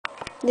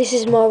This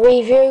is my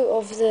review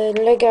of the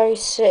Lego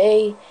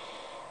City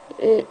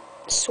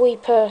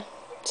sweeper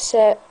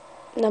set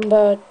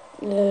number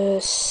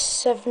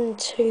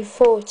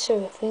 7242,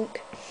 I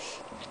think.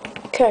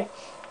 Okay,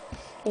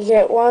 you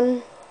get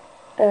one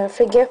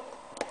figure.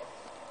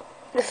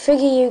 The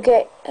figure you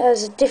get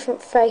has a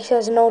different face,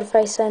 has an older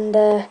face, and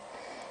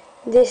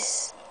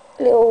this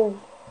little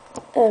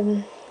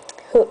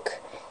hook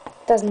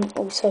doesn't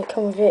also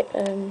come with it.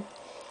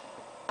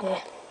 Yeah.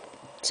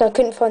 So I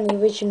couldn't find the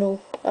original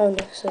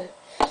owner. So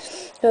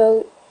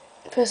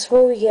first of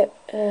all, we get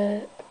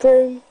a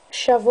broom, a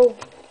shovel,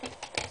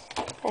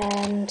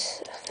 and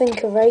I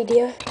think a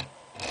radio.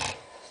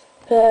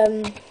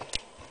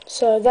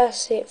 So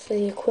that's it for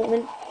the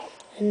equipment.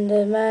 And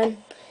the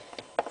man,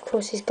 of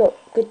course, he's got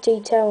good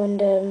detail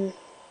and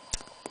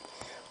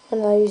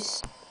one of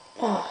those.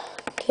 I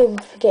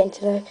keep forgetting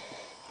today.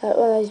 One of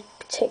those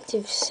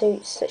protective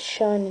suits that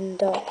shine in the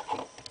dark.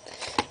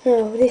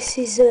 Now this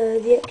is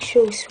the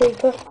actual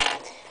sweeper,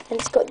 and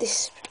it's got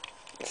this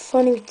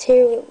funny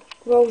material that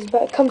rolls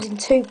about. It comes in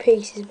two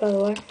pieces, by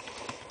the way,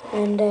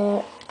 and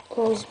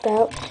rolls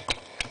about.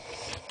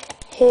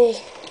 Here,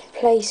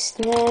 place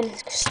the man.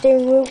 It's got a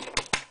steering wheel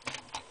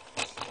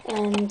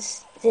and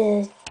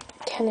the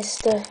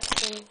canister.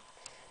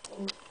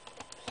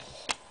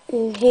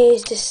 And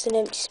here's just an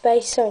empty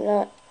space, something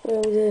like where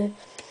all the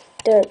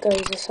dirt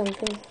goes or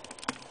something,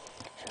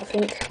 I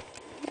think.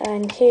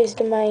 And here's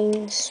the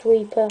main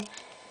sweeper,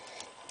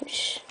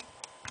 which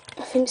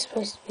I think is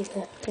supposed to be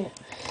there. Yeah.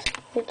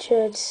 Which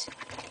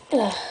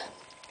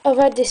I've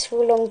had this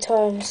for a long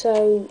time,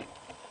 so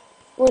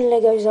when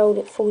Lego's old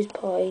it falls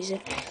apart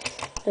easy.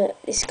 But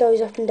this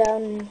goes up and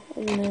down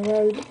on the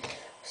road,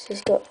 so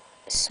it's got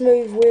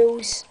smooth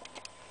wheels.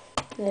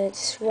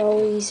 It's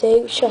roll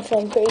easy, which I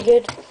find pretty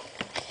good,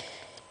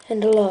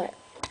 and a light.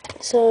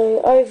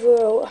 So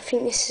overall, I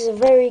think this is a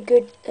very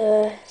good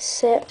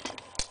set.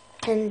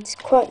 And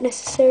quite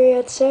necessary,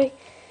 I'd say.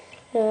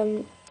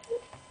 Not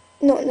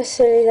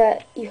necessarily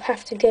that you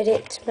have to get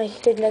it to make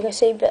a good Lego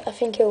City, but I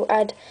think it will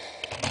add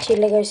to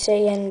your Lego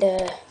City and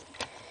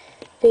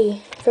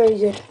be very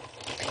good.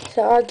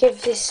 So I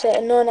give this set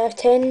a 9 out of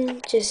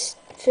 10, just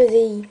for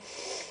the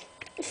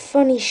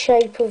funny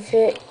shape of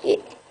it.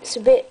 It's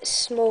a bit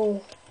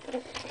small,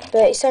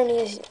 but it's only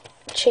a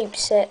cheap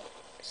set,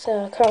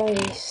 so I can't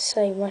really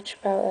say much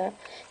about that.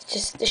 It's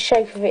just the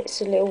shape of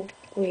it's a little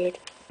weird.